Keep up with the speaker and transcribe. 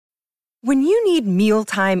When you need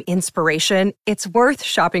mealtime inspiration, it's worth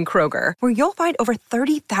shopping Kroger, where you'll find over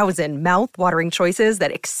 30,000 mouth-watering choices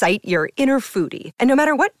that excite your inner foodie. And no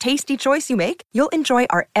matter what tasty choice you make, you'll enjoy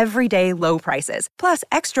our everyday low prices, plus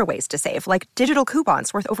extra ways to save, like digital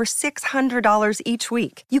coupons worth over $600 each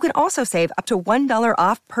week. You can also save up to $1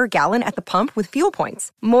 off per gallon at the pump with fuel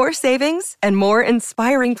points. More savings and more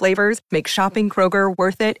inspiring flavors make shopping Kroger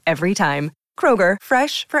worth it every time. Kroger,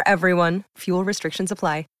 fresh for everyone. Fuel restrictions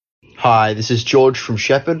apply. Hi, this is George from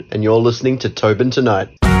Sheppard, and you're listening to Tobin Tonight.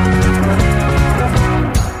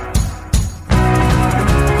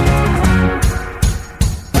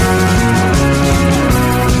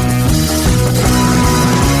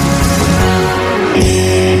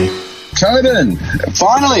 Tobin,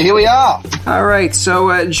 finally, here we are. All right,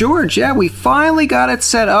 so George, we finally got it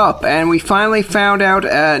set up, and we finally found out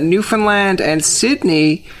Newfoundland and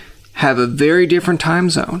Sydney have a very different time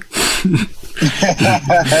zone.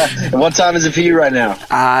 What time is it for you right now?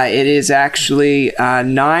 It is actually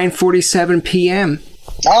 9:47 p.m.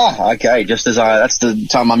 Oh, okay. That's the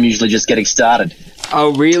time I'm usually just getting started.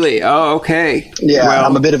 Oh, really? Oh, okay. Yeah, well,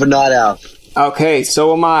 I'm a bit of a night owl. Okay,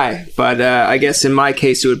 so am I. But I guess in my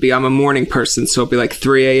case it would be I'm a morning person, so it'd be like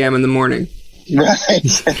 3 a.m. in the morning. Right.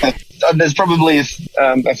 There's probably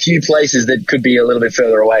a few places that could be a little bit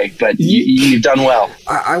further away, but you've done well.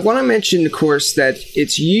 I want to mention, of course, that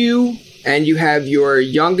it's you and you have your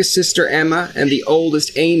youngest sister, Emma, and the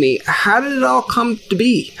oldest, Amy. How did it all come to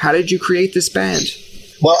be? How did you create this band?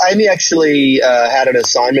 Well, Amy actually had an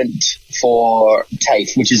assignment for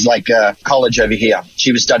TAFE, which is like a college over here.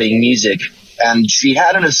 She was studying music, and she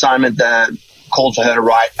had an assignment that called for her to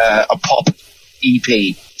write a pop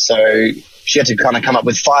EP. So she had to kind of come up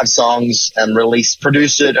with 5 songs and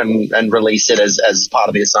produce it and release it as part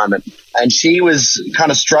of the assignment. And she was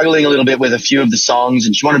kind of struggling a little bit with a few of the songs,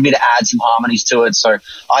 and she wanted me to add some harmonies to it. So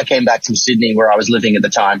I came back from Sydney, where I was living at the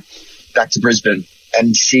time, back to Brisbane,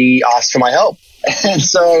 and she asked for my help. And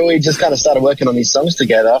so we just kind of started working on these songs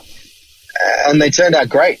together, and they turned out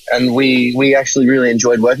great. And we actually really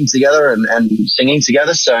enjoyed working together and singing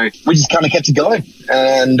together. So we just kind of kept it going.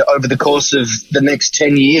 And over the course of the next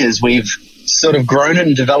 10 years, we've sort of grown it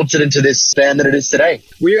and developed it into this band that it is today.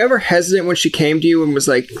 Were you ever hesitant when she came to you and was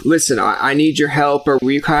like, listen, I need your help? Or were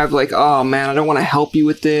you kind of like, oh man, I don't want to help you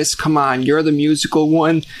with this. Come on, you're the musical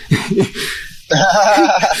one.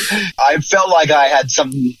 I felt like I had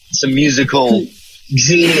some musical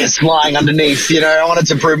genius lying underneath, I wanted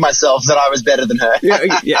to prove myself that I was better than her.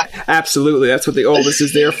 yeah, absolutely. That's what the oldest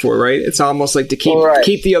is there for, right? It's almost like to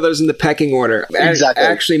keep the others in the pecking order. Exactly.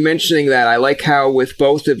 Actually, mentioning that, I like how with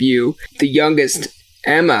both of you, the youngest,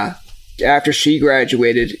 Emma, after she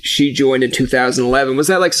graduated, she joined in 2011. Was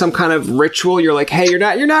that like some kind of ritual? You're like, hey, you're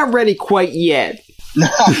not ready quite yet. No,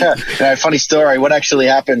 funny story. What actually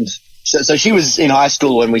happened? So she was in high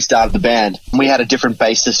school when we started the band. We had a different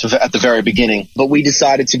bassist at the very beginning, but we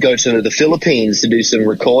decided to go to the Philippines to do some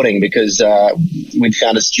recording because we'd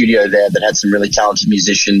found a studio there that had some really talented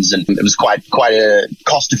musicians, and it was quite a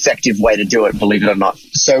cost-effective way to do it, believe it or not.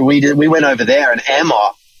 So we went over there, and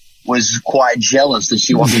Emma was quite jealous that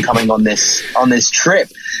she wasn't coming on this trip.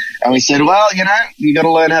 And we said, well, you got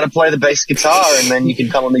to learn how to play the bass guitar, and then you can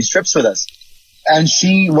come on these trips with us. And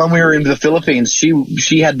when we were in the Philippines,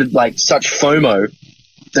 she had like such FOMO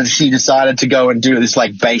that she decided to go and do this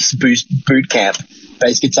like bass boot camp,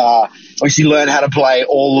 bass guitar, where she learned how to play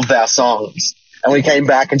all of our songs. And we came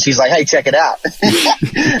back and she's like, hey, check it out.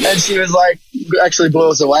 And she was like, actually blew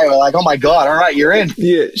us away. We're like, oh my God, all right, you're in.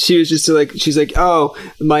 Yeah, she was just like, she's like, oh,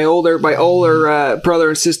 my older brother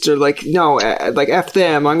and sister, like, no, like F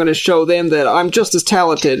them. I'm going to show them that I'm just as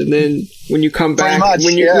talented. And then when you come back,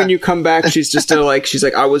 when you come back, she's just she's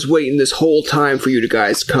like, I was waiting this whole time for you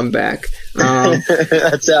guys to come back.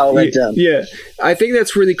 That's how it went down. Yeah. I think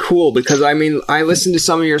that's really cool because I listened to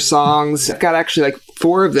some of your songs. I've got actually like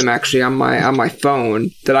 4 of them actually on my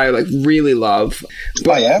phone that I like really love.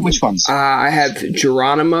 But, oh yeah, which ones? I have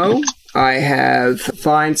Geronimo. I have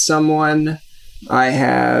Find Someone. I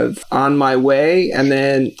have On My Way, and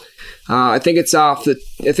then I think it's off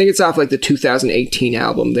like the 2018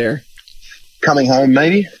 album there. Coming Home,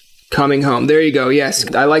 maybe. Coming Home. There you go.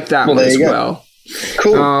 Yes, I like that one as well.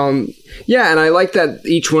 Cool. Yeah, and I like that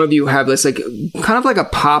each one of you have this like kind of like a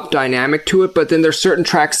pop dynamic to it, but then there's certain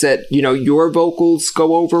tracks that, your vocals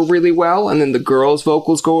go over really well, and then the girls'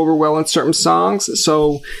 vocals go over well in certain songs.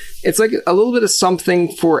 So it's like a little bit of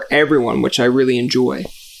something for everyone, which I really enjoy.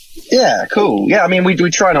 Yeah, cool. Yeah, we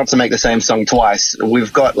try not to make the same song twice.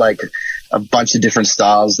 We've got like a bunch of different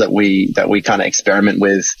styles that we kind of experiment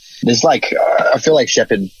with. There's like, I feel like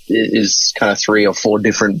Sheppard is kind of 3 or 4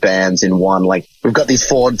 different bands in one. Like we've got these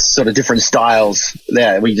 4 sort of different styles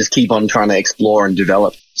there. We just keep on trying to explore and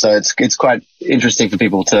develop. So it's quite interesting for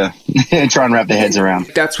people to try and wrap their heads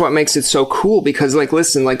around. That's what makes it so cool because, like,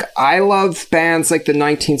 listen, like I love bands like the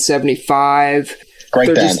 1975.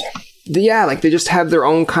 Great band. Like they just have their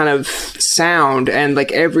own kind of sound, and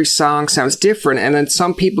like every song sounds different. And then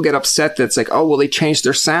some people get upset that it's like, oh, well, they changed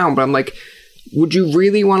their sound. But I'm like, would you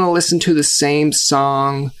really want to listen to the same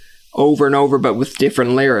song over and over, but with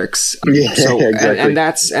different lyrics? Yeah, so,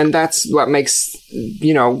 exactly. And that's what makes,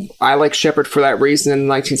 you know, I like Sheppard for that reason, and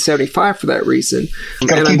 1975 for that reason.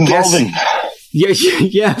 Gotta keep evolving.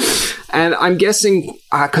 Yeah. And I'm guessing,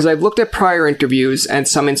 because I've looked at prior interviews and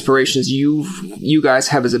some inspirations you guys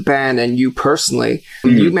have as a band and you personally,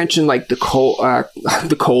 you mentioned like the Coldplay,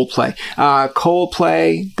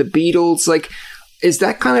 the Beatles. Like, is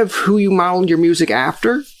that kind of who you modeled your music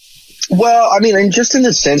after? Well, I mean, and just in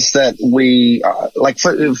the sense that we, like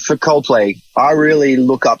for Coldplay, I really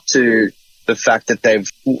look up to the fact that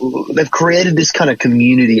they've created this kind of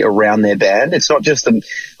community around their band. It's not just them,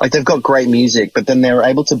 like they've got great music, but then they're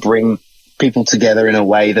able to bring people together in a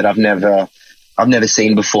way that I've never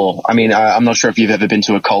seen before. I mean, I'm not sure if you've ever been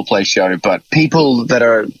to a Coldplay show, but people that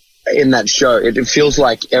are in that show, it feels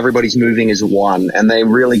like everybody's moving as one, and they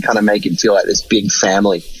really kind of make it feel like this big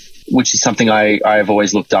family, which is something I've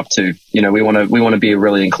always looked up to. You know, we want to be a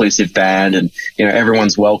really inclusive band, and, you know,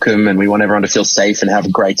 everyone's welcome, and we want everyone to feel safe and have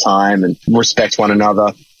a great time and respect one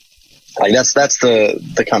another. Like that's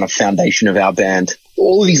the kind of foundation of our band.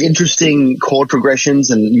 All of these interesting chord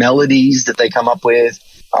progressions and melodies that they come up with,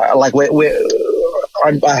 I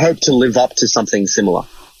hope to live up to something similar.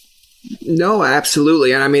 No,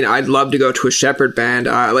 absolutely. And I mean, I'd love to go to a Sheppard band.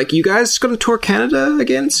 Like, you guys going to tour Canada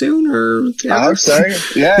again soon, or ever? I hope so.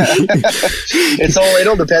 Yeah. It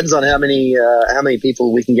all depends on how many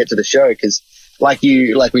people we can get to the show, because like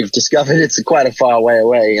we've discovered, it's quite a far way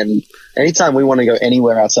away, and anytime we want to go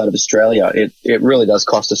anywhere outside of Australia, it really does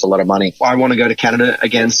cost us a lot of money. I want to go to Canada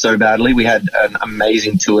again so badly. We had an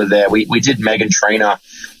amazing tour there. We did Meghan Trainor,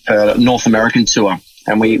 her North American tour,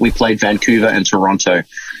 and we played Vancouver and Toronto.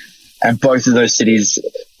 And both of those cities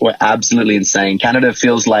were absolutely insane. Canada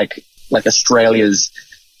feels like Australia's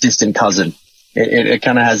distant cousin. It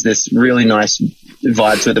kind of has this really nice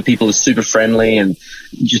vibe to it. The people are super friendly and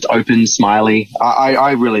just open, smiley.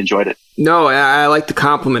 I really enjoyed it. No, I like the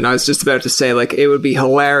compliment. I was just about to say, like, it would be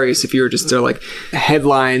hilarious if you were just there, like,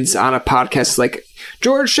 headlines on a podcast, like,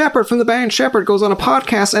 George Sheppard from the band Sheppard goes on a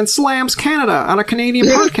podcast and slams Canada on a Canadian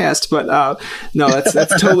podcast. But no,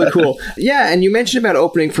 that's totally cool. Yeah, and you mentioned about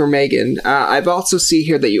opening for Megan. I've also see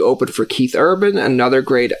here that you opened for Keith Urban, another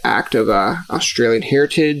great act of Australian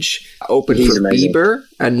heritage. Opened for amazing. Bieber,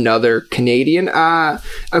 another Canadian.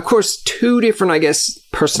 Of course, 2 different, I guess,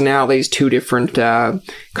 personalities, 2 different kind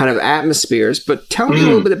of atmospheres. But tell me a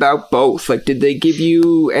little bit about both. Like, did they give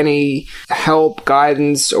you any help,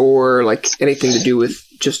 guidance, or like anything to do with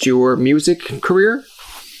just your music career?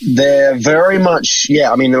 They're very much,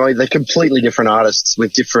 yeah. I mean, they're completely different artists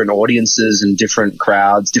with different audiences and different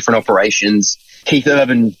crowds, different operations. Keith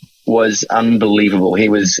Urban was unbelievable. He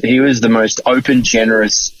was the most open,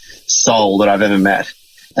 generous soul that I've ever met.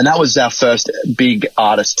 And that was our first big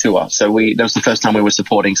artist tour. So that was the first time we were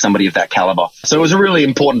supporting somebody of that caliber. So it was a really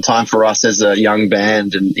important time for us as a young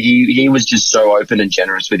band. And he was just so open and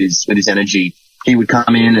generous with his energy. He would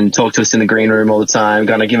come in and talk to us in the green room all the time,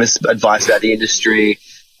 kind of give us advice about the industry.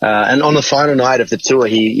 And on the final night of the tour,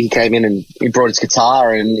 he came in and he brought his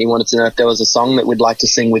guitar, and he wanted to know if there was a song that we'd like to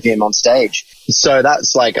sing with him on stage. So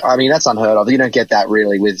that's that's unheard of. You don't get that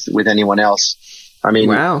really with anyone else. I mean,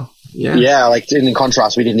 wow. Yeah, like in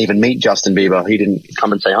contrast, we didn't even meet Justin Bieber. He didn't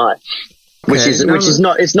come and say hi, which is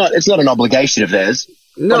not an obligation of theirs.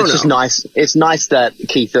 No, but it's just nice. It's nice that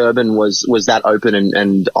Keith Urban was that open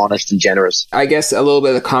and honest and generous. I guess a little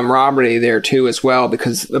bit of camaraderie there too, as well,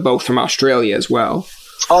 because they're both from Australia as well.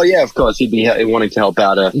 Oh yeah, of course. He'd be wanting to help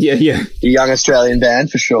out a young Australian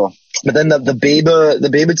band for sure. But then the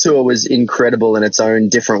Bieber tour was incredible in its own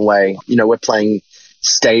different way. You know, we're playing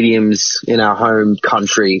stadiums in our home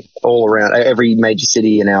country, all around every major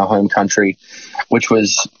city in our home country, which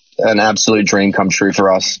was an absolute dream come true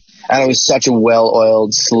for us. And it was such a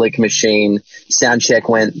well-oiled, slick machine. Sound check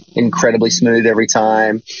went incredibly smooth every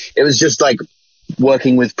time. It was just like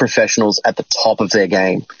working with professionals at the top of their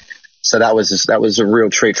game. So that was a real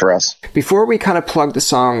treat for us. Before we kind of plug the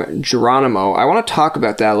song Geronimo, I want to talk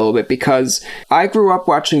about that a little bit, because I grew up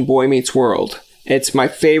watching Boy Meets World. It's my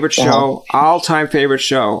favorite show, all-time favorite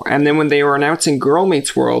show. And then when they were announcing Girl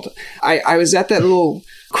Meets World, I was at that little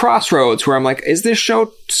crossroads where I'm like, is this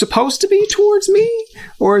show supposed to be towards me?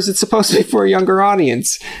 Or is it supposed to be for a younger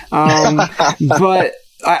audience? But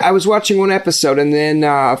I was watching one episode, and then,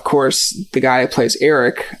 of course, the guy who plays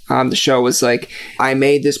Eric on the show was like, I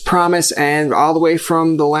made this promise, and all the way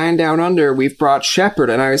from the land down under, we've brought Sheppard.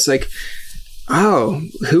 And I was like, oh,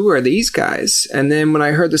 who are these guys? And then when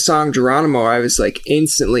I heard the song Geronimo, I was like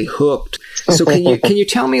instantly hooked. So can you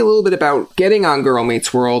tell me a little bit about getting on Girl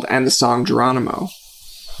Meets World and the song Geronimo?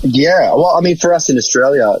 Yeah, well, I mean, for us in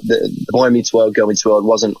Australia, the Boy Meets World, Girl Meets World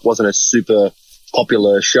wasn't a super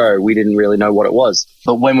popular show. We didn't really know what it was.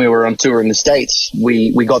 But when we were on tour in the States,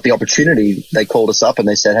 we got the opportunity. They called us up and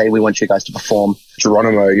they said, hey, we want you guys to perform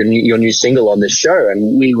Geronimo, your new single on this show.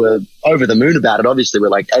 And we were over the moon about it. Obviously, we're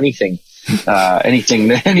like, anything, any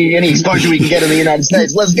exposure we can get in the United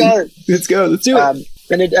States, let's go. Let's go. Let's do it.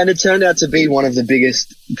 And it turned out to be one of the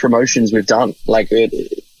biggest promotions we've done. Like,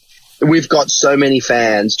 we've got so many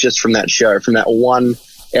fans just from that show, from that one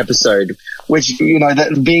episode, which,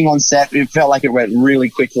 that being on set, it felt like it went really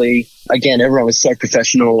quickly. Again, everyone was so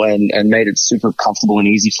professional and made it super comfortable and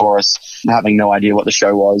easy for us, having no idea what the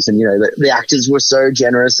show was. And, the actors were so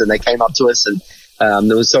generous and they came up to us and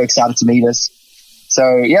they were so excited to meet us.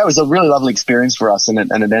 So, yeah, it was a really lovely experience for us, and it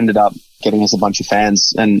ended up getting us a bunch of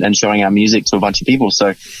fans and showing our music to a bunch of people.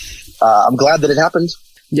 So I'm glad that it happened.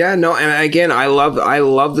 Yeah, no, and again, I love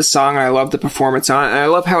the song, I love the performance on it, and I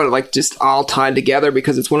love how it just all tied together,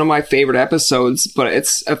 because it's one of my favorite episodes, but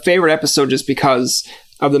it's a favorite episode just because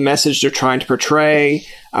of the message they're trying to portray,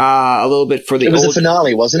 a little bit for the It was the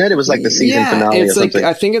finale, wasn't it? It was like the season finale or something.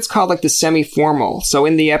 I think it's called like the semi-formal. So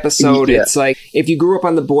in the episode, It's like, if you grew up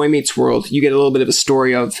on the Boy Meets World, you get a little bit of a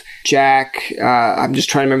story of Jack, I'm just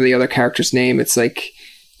trying to remember the other character's name, it's like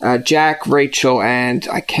Jack, Rachel, and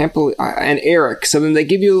and Eric. So then they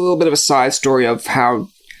give you a little bit of a side story of how,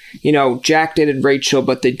 Jack dated Rachel,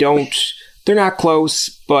 but they're not close,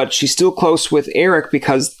 but she's still close with Eric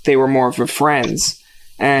because they were more of her friends.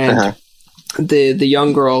 And the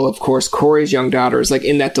young girl, of course, Corey's young daughter, is like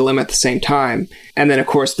in that dilemma at the same time. And then, of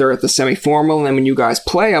course, they're at the semi-formal. And then when you guys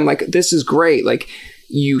play, I'm like, this is great. Like,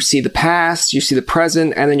 you see the past, you see the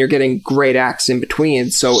present, and then you're getting great acts in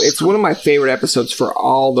between. So it's one of my favorite episodes for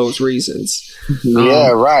all those reasons. Yeah,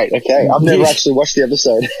 right. Okay. I've never actually watched the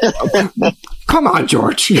episode. Come on,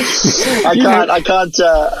 George. I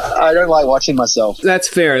don't like watching myself. That's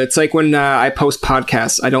fair. It's like when I post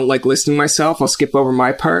podcasts, I don't like listening to myself. I'll skip over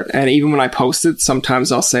my part. And even when I post it,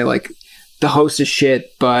 sometimes I'll say like, the host is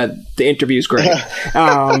shit, but the interview's great.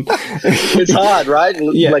 It's hard, right?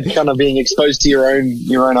 Yeah. Like kind of being exposed to your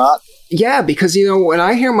own art. Yeah, because, when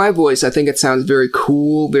I hear my voice, I think it sounds very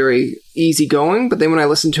cool, very easygoing. But then when I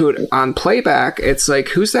listen to it on playback, it's like,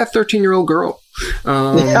 who's that 13-year-old girl?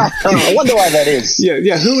 I wonder why that is.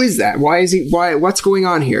 Yeah. Who is that? What's going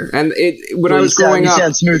on here? And when I was growing up, you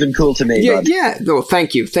sound smooth and cool to me. Yeah. No,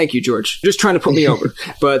 thank you, George. Just trying to put me over,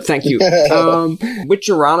 but thank you. With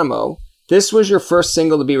Geronimo, this was your first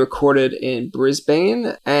single to be recorded in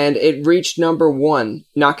Brisbane, and it reached number 1,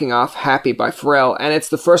 knocking off Happy by Pharrell. And it's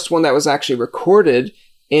the first one that was actually recorded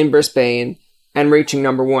in Brisbane and reaching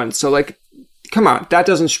number 1. So, like, come on, that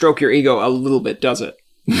doesn't stroke your ego a little bit, does it?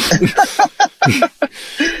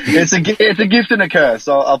 It's a gift and a curse.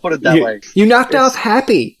 I'll put it that way. You knocked off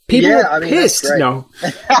Happy. People were pissed. No.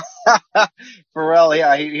 Pharrell,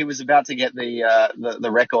 yeah, he was about to get the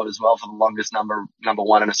record as well for the longest number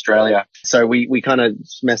 1 in Australia. So we kind of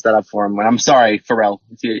messed that up for him. And I'm sorry, Pharrell,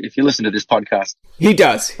 if you listen to this podcast. He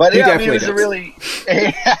does. But he definitely does. It was a really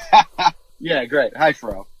yeah, great. Hi,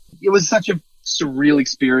 Pharrell. It was such a surreal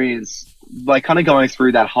experience. Like kind of going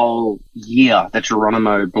through that whole year that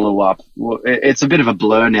Geronimo blew up. It's a bit of a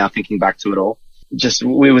blur now thinking back to it all. Just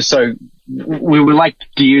we were like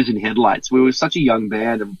deers in headlights. We were such a young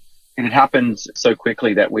band, and it happened so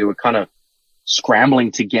quickly that we were kind of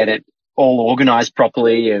scrambling to get it all organized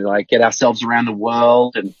properly and like get ourselves around the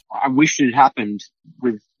world. And I wish it had happened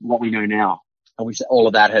with what we know now. I wish all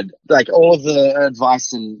of that had, like, all of the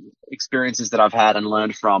advice and experiences that I've had and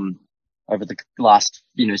learned from over the last,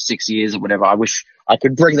 6 years or whatever. I wish I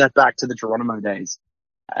could bring that back to the Geronimo days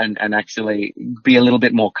and actually be a little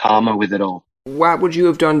bit more calmer with it all. What would you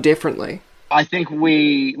have done differently? I think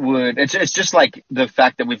we would, it's just like the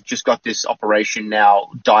fact that we've just got this operation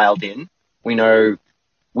now dialed in. We know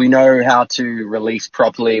how to release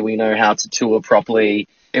properly. We know how to tour properly.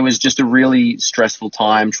 It was just a really stressful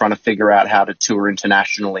time trying to figure out how to tour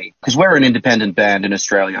internationally, because we're an independent band in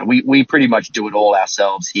Australia. We pretty much do it all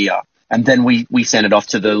ourselves here. And then we send it off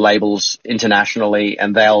to the labels internationally,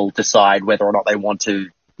 and they'll decide whether or not they want to,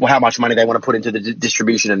 how much money they want to put into the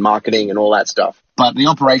distribution and marketing and all that stuff. But the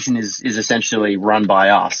operation is essentially run by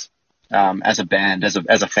us as a band, as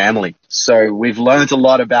a family. So we've learned a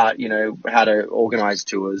lot about, how to organize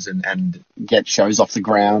tours and get shows off the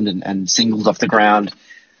ground and singles off the ground.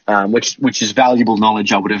 Which is valuable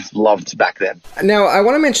knowledge I would have loved back then. Now, I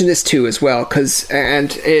want to mention this too as well,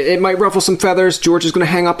 and it might ruffle some feathers. George is going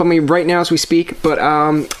to hang up on me right now as we speak, but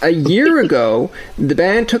a year ago, the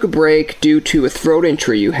band took a break due to a throat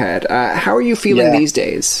injury you had. How are you feeling these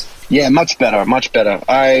days? Yeah, much better, much better.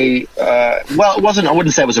 I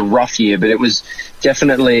wouldn't say it was a rough year, but it was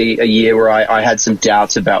definitely a year where I had some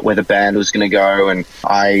doubts about where the band was going to go, and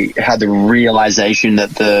I had the realization that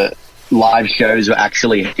the live shows were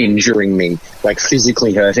actually injuring me, like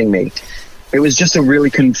physically hurting me. It was just a really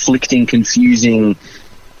conflicting, confusing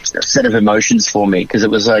set of emotions for me, because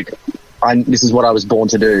it was like, this is what I was born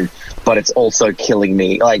to do, but it's also killing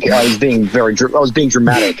me. Like, I was being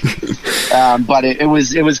dramatic, but it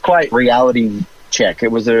was quite reality check.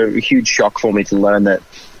 It was a huge shock for me to learn that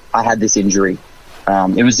I had this injury.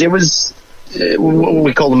 It was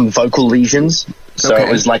we call them vocal lesions. So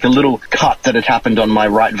It was like a little cut that had happened on my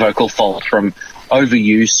right vocal fold from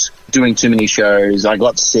overuse, doing too many shows. I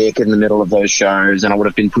got sick in the middle of those shows, and I would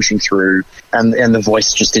have been pushing through, and the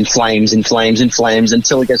voice just inflames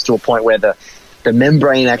until it gets to a point where the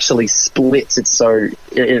membrane actually splits. It's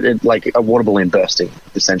it like a water balloon bursting,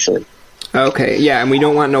 essentially. Okay, yeah, and we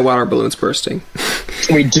don't want no water balloons bursting.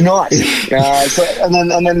 We do not.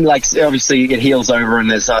 And then, like, obviously it heals over, and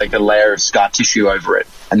there's like a layer of scar tissue over it,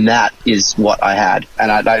 and that is what I had.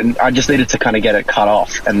 And I just needed to kind of get it cut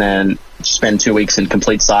off, and then spend 2 weeks in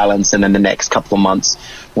complete silence, and then the next couple of months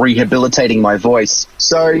rehabilitating my voice.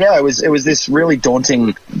 So yeah, it was this really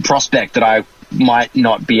daunting prospect that I might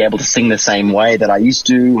not be able to sing the same way that I used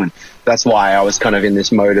to, and that's why I was kind of in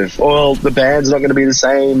this mode of, the band's not going to be the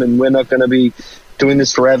same, and we're not going to be doing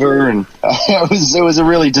this forever, and it was a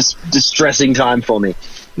really distressing time for me.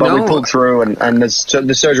 But we pulled through, and the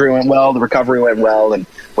surgery went well, the recovery went well, and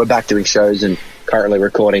we're back doing shows and currently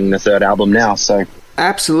recording the third album now. So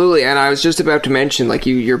absolutely, and I was just about to mention, like,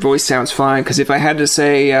 your voice sounds fine, because if I had to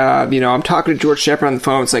say, I'm talking to George Sheppard on the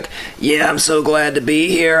phone, it's like, yeah, I'm so glad to be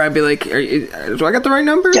here, I'd be like, do I got the right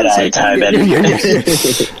number? G'day,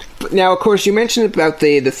 Toby. Now, of course, you mentioned about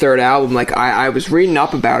the third album. Like, I was reading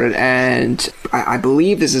up about it, and I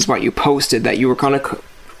believe this is what you posted, that you were going to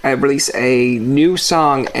release a new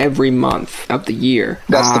song every month of the year.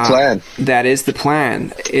 That's the plan. That is the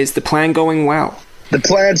plan. Is the plan going well? The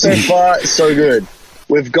plan so far, so good.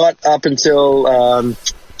 We've got up until...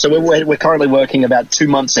 so we're currently working about 2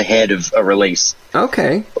 months ahead of a release.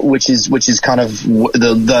 Okay. Which is kind of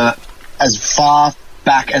the as far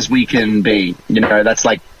back as we can be. That's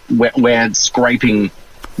like... We're scraping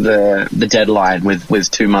the deadline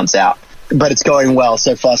with 2 months out, but it's going well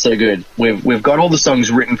so far. So good. We've got all the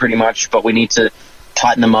songs written pretty much, but we need to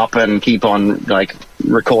tighten them up and keep on like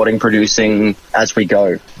recording, producing as we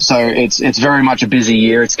go. So it's very much a busy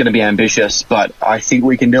year. It's going to be ambitious, but I think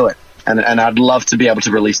we can do it. And I'd love to be able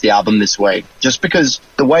to release the album this way, just because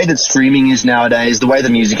the way that streaming is nowadays, the way the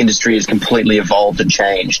music industry has completely evolved and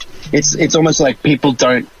changed. It's almost like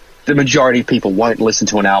the majority of people won't listen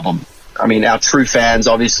to an album. I mean, our true fans,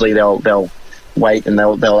 obviously, they'll wait and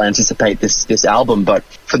they'll anticipate this album. But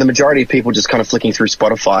for the majority of people just kind of flicking through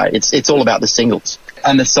Spotify, it's all about the singles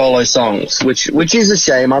and the solo songs, which is a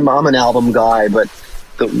shame. I'm an album guy, but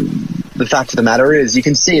the fact of the matter is, you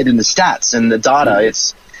can see it in the stats and the data.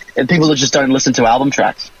 And people just don't listen to album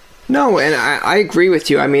tracks. No, and I agree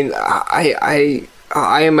with you. I mean, I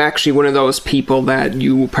am actually one of those people that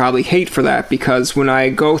you will probably hate for that, because when I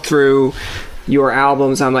go through your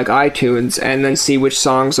albums on like iTunes and then see which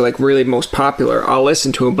songs are like really most popular, I'll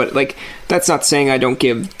listen to them. But like, that's not saying I don't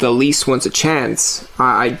give the least ones a chance.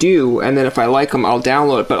 I do, and then if I like them, I'll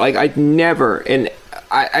download it. But like, I never, and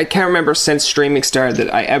I can't remember since streaming started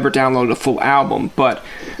that I ever downloaded a full album. But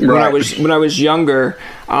when I was younger,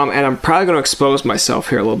 and I'm probably going to expose myself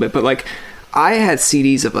here a little bit, but like, I had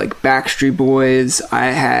CDs of like Backstreet Boys. I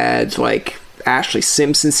had like Ashley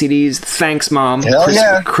Simpson CDs. Thanks, Mom.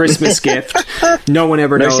 Christmas gift. No one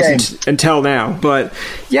ever knows until now. But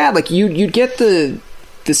yeah, like you'd get the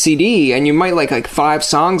CD and you might like 5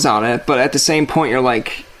 songs on it, but at the same point you're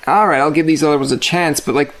like, all right, I'll give these other ones a chance.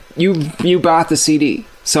 But like you bought the CD,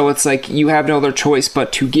 so it's like you have no other choice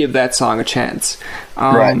but to give that song a chance.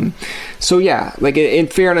 So yeah, like in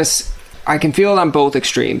fairness, I can feel it on both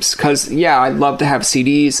extremes, because I'd love to have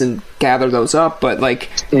CDs and gather those up, but like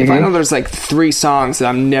if I know there's like 3 songs that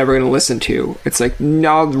I'm never going to listen to, it's like,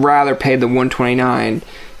 no, I'd rather pay the $129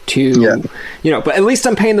 to but at least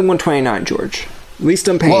I'm paying the $129, George. At least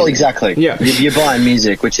I'm paying. Well, exactly. Yeah, you're buying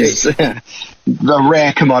music, which is the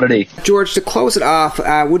rare commodity. George, to close it off,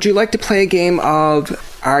 would you like to play a game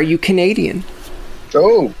of Are You Canadian?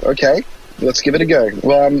 Oh, okay. Let's give it a go.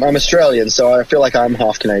 Well, I'm Australian, so I feel like I'm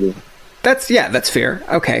half Canadian. That's fair.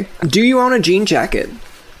 Okay. Do you own a jean jacket?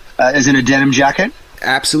 Is it a denim jacket?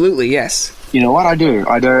 Absolutely, yes. You know what? I do.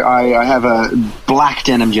 I have a black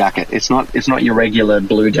denim jacket. It's not your regular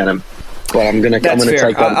blue denim. But I'm gonna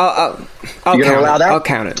take that. I'll you gonna allow that? I'll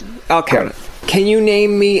count it. Can you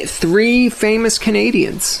name me 3 famous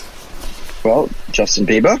Canadians? Well, Justin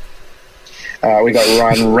Bieber. We got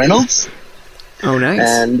Ryan Reynolds. Oh, nice.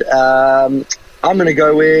 And I'm gonna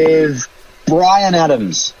go with Bryan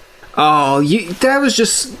Adams. Oh, you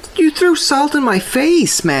threw salt in my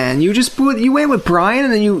face, man. You went with Brian,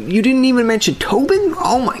 and then you didn't even mention Tobin?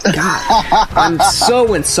 Oh my god. I'm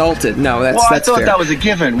so insulted. No, that's I thought fair. that was a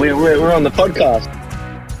given. We're on the podcast.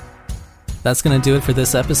 That's going to do it for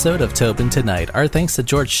this episode of Tobin Tonight. Our thanks to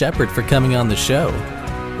George Sheppard for coming on the show.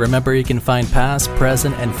 Remember, you can find past,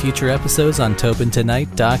 present, and future episodes on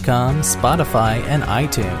TobinTonight.com, Spotify, and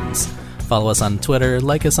iTunes. Follow us on Twitter,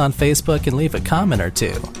 like us on Facebook, and leave a comment or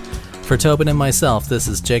 2. For Tobin and myself, this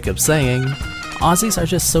is Jacob saying, Aussies are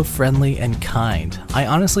just so friendly and kind. I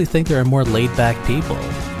honestly think there are more laid-back people.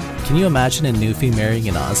 Can you imagine a Newfie marrying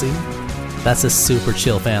an Aussie? That's a super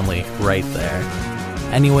chill family right there.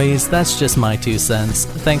 Anyways, that's just my 2 cents.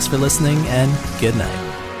 Thanks for listening, and good night.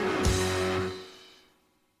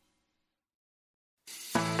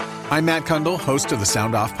 I'm Matt Kundle, host of the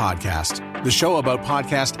Sound Off Podcast, the show about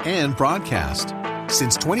podcast and broadcast.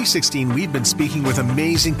 Since 2016, we've been speaking with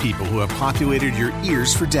amazing people who have populated your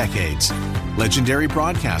ears for decades. Legendary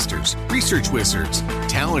broadcasters, research wizards,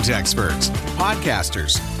 talent experts,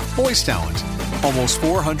 podcasters, voice talent. Almost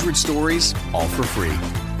 400 stories, all for free.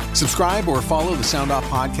 Subscribe or follow the Sound Off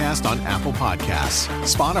Podcast on Apple Podcasts,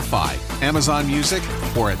 Spotify, Amazon Music,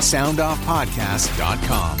 or at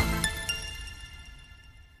soundoffpodcast.com.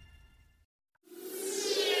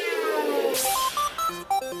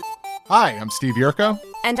 Hi, I'm Steve Yerko.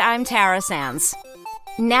 And I'm Tara Sands.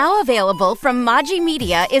 Now available from Maji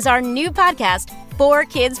Media is our new podcast,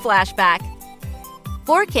 4Kids Flashback.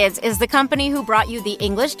 4Kids is the company who brought you the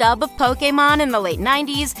English dub of Pokemon in the late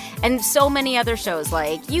 90s and so many other shows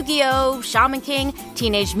like Yu-Gi-Oh!, Shaman King,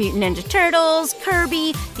 Teenage Mutant Ninja Turtles,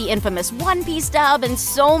 Kirby, the infamous One Piece dub, and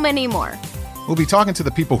so many more. We'll be talking to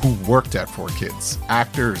the people who worked at 4Kids.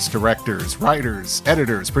 Actors, directors, writers,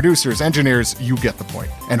 editors, producers, engineers, you get the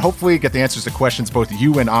point. And hopefully get the answers to questions both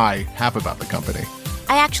you and I have about the company.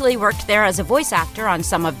 I actually worked there as a voice actor on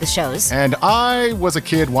some of the shows. And I was a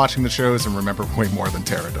kid watching the shows and remember way more than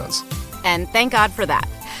Tara does. And thank God for that.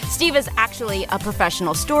 Steve is actually a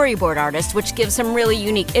professional storyboard artist, which gives some really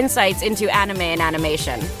unique insights into anime and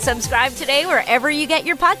animation. Subscribe today wherever you get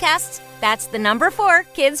your podcasts. That's the number 4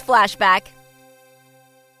 Kids Flashback.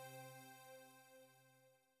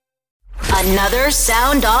 Another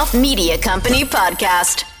Sound Off Media Company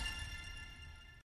podcast.